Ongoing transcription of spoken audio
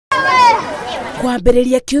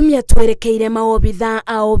Kwambĩrĩria kiumia twerekeire maobitha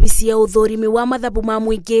a obisi ya ũthũrimi wa mathabu ma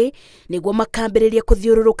mũingĩ nĩguo makambĩrĩria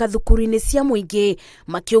kũthiũrũrũka thukuru-inĩ cia mũingĩ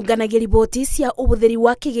makĩũnganagia riboti cia ũbũthĩri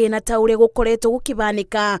wa kĩgĩna ta ũrĩa gũkoretwo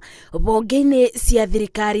gũkĩbanĩka honge-inĩ cia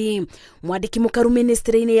thirikari. Mwandĩki mũkaru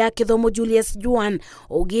ministry-inĩ ya gĩthomo Julius Juan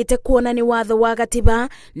augĩte kuona nĩ watho wa gatiba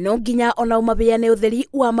no nginya ona mabeane ũtheri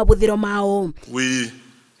wa mabũthĩro mao. We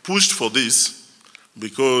pushed for this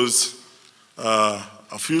because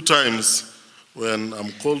a few times when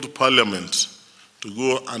I'm called to Parliament to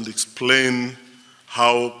go and explain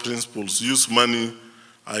how principals use money,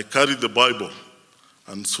 I carry the Bible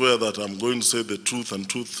and swear that I'm going to say the truth, and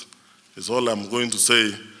truth is all I'm going to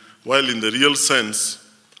say, while in the real sense,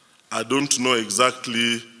 I don't know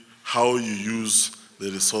exactly how you use the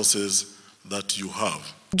resources that you have.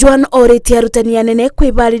 Juan orĩtie arutani anene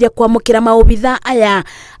kwĩbarĩria kwamũkĩra maobitha aya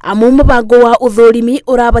amu mũbango wa ũthũrimi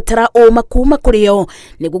ũrabatara ũma kuma kũrĩo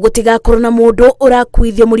nĩguo gũtigakorwo na mũndũ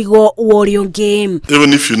ũrakuithio mũrigo wa ũrĩa ũngĩ.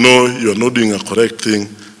 Even if you know you are not doing a correct thing,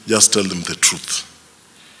 just tell them the truth.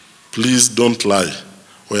 Please don't lie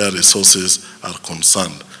where resources are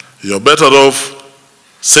concerned. You're better off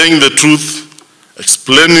saying the truth,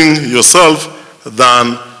 explaining yourself,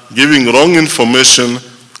 than giving wrong information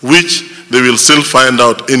which they will still find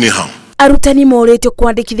out anyhow. Arutani morĩtio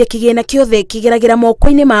kwandĩkithia kĩgĩna kĩothe kĩgeragĩra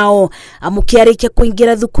moko-inĩ mao amu kĩarĩkia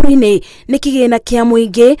kũingĩra thukuru-inĩ nĩ kĩgĩna kĩa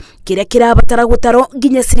mũingĩ kĩrĩa kĩrabatara gũtarwo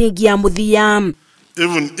nginya ciringi ya mũthia.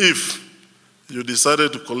 Even if you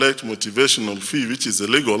decided to collect motivational fee which is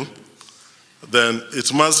illegal, then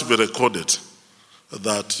it must be recorded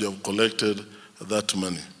that you have collected that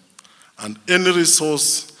money. And any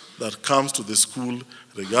resource that comes to the school,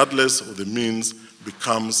 regardless of the means,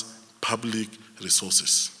 becomes public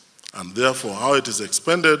resources, and therefore how it is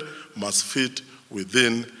expended must fit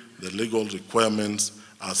within the legal requirements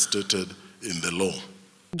as stated in the law.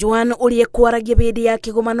 Juan ũrĩa kwaragia bĩndĩ ya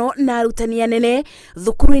kĩgomano na arutani anene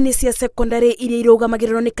thukuru-inĩ cia secondary iria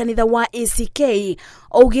irũgamagĩrĩrwo nĩ kanitha wa ACK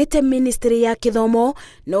augĩte ministry ya gĩthomo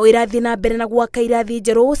no ĩrathiĩ na mbere na gwaka irathi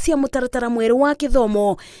njerũ cia mũtaratara mwerũ wa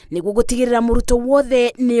gĩthomo nĩguo gũtigĩrĩra mũrutwo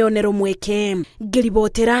wothe nĩonerwo mweke.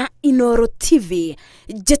 Ngĩribotera Inooro TV,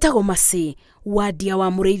 njĩtagwo Masi wa Ndia wa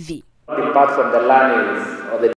Mũrĩithi. Depart from the learnings